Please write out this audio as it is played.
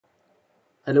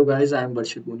Hello guys, I am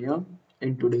Varshit Punia.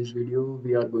 In today's video,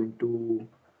 we are going to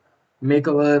make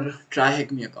our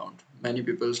TryHackMe account. Many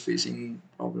people facing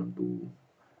problem to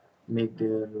make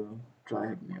their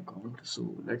TryHackMe account.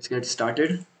 So let's get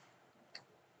started.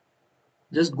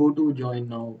 Just go to join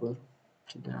now पर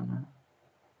चलते आना है.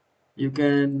 You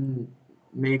can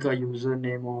make a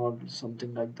username or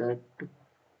something like that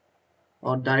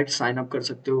और direct sign up कर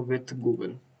सकते हो with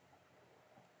Google.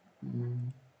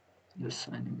 Just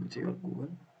sign in with your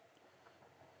Google.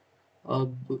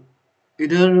 अब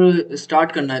इधर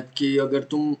स्टार्ट करना है कि अगर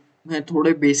तुम्हें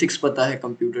थोड़े बेसिक्स पता है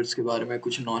कंप्यूटर्स के बारे में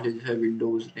कुछ नॉलेज है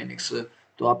विंडोज़ लिनक्स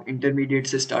तो आप इंटरमीडिएट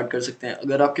से स्टार्ट कर सकते हैं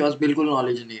अगर आपके पास बिल्कुल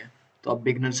नॉलेज नहीं है तो आप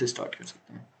बिगनर से स्टार्ट कर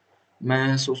सकते हैं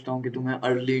मैं सोचता हूँ कि तुम्हें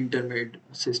अर्ली इंटरमीडिएट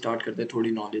से स्टार्ट करते हैं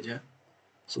थोड़ी नॉलेज है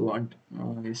सो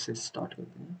इससे स्टार्ट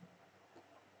करते हैं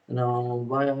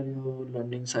why are you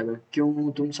learning cyber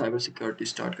क्यों तुम साइबर सिक्योरिटी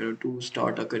स्टार्ट करो to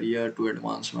start a career to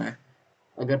advance में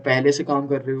अगर पहले से काम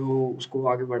कर रहे हो उसको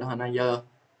आगे बढ़ाना या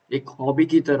एक हॉबी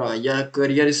की तरह या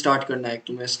करियर स्टार्ट करना है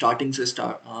तुम्हें स्टार्टिंग से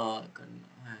स्टार्ट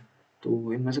करना है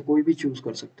तो इनमें से कोई भी चूज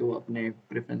कर सकते हो अपने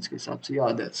प्रेफरेंस के हिसाब से या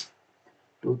अदर्स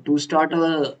तो to start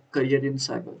a career in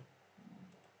cyber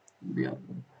भी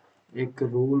आपको एक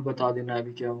रोल बता देना है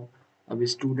अभी क्या हो अभी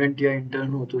स्टूडेंट या इंटर्न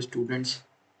हो तो स्टूडेंट्स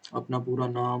अपना पूरा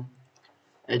नाम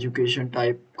एजुकेशन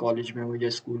टाइप कॉलेज में हो या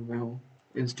स्कूल में हो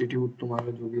इंस्टीट्यूट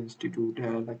तुम्हारा जो भी इंस्टीट्यूट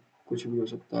है लाइक कुछ भी हो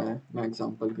सकता है मैं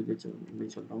एग्जांपल के लिए नहीं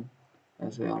चल रहा हूँ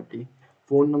ऐसे आरटी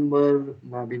फ़ोन नंबर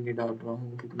मैं भी नहीं डाल रहा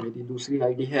हूँ क्योंकि मेरी दूसरी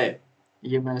आईडी है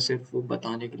ये मैं सिर्फ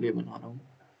बताने के लिए बना रहा हूँ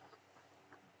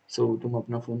सो तुम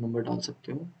अपना फ़ोन नंबर डाल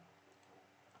सकते हो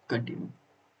कंटिन्यू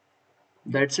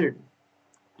दैट्स इट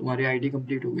तुम्हारी आईडी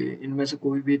कंप्लीट हो गई है इनमें से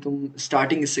कोई भी तुम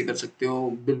स्टार्टिंग इससे कर सकते हो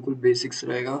बिल्कुल बेसिक्स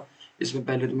रहेगा इसमें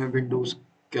पहले तुम्हें विंडोज़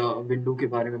क्या विंडो के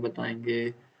बारे में बताएंगे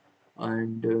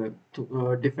एंड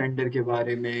डिफेंडर के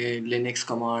बारे में लिनक्स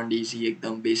कमांड इजी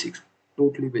एकदम basics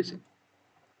totally basic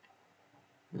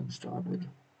then start with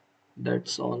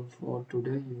that's all for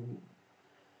today you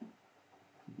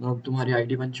अब तुम्हारी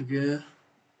आईडी बन चुकी है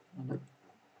मतलब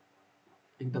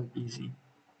एकदम इजी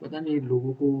पता नहीं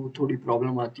लोगों को थोड़ी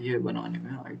प्रॉब्लम आती है बनाने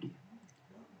में आईडी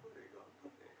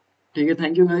ठीक है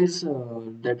thank you guys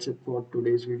that's it for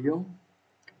today's video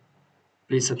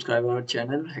please subscribe our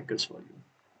channel hackers for you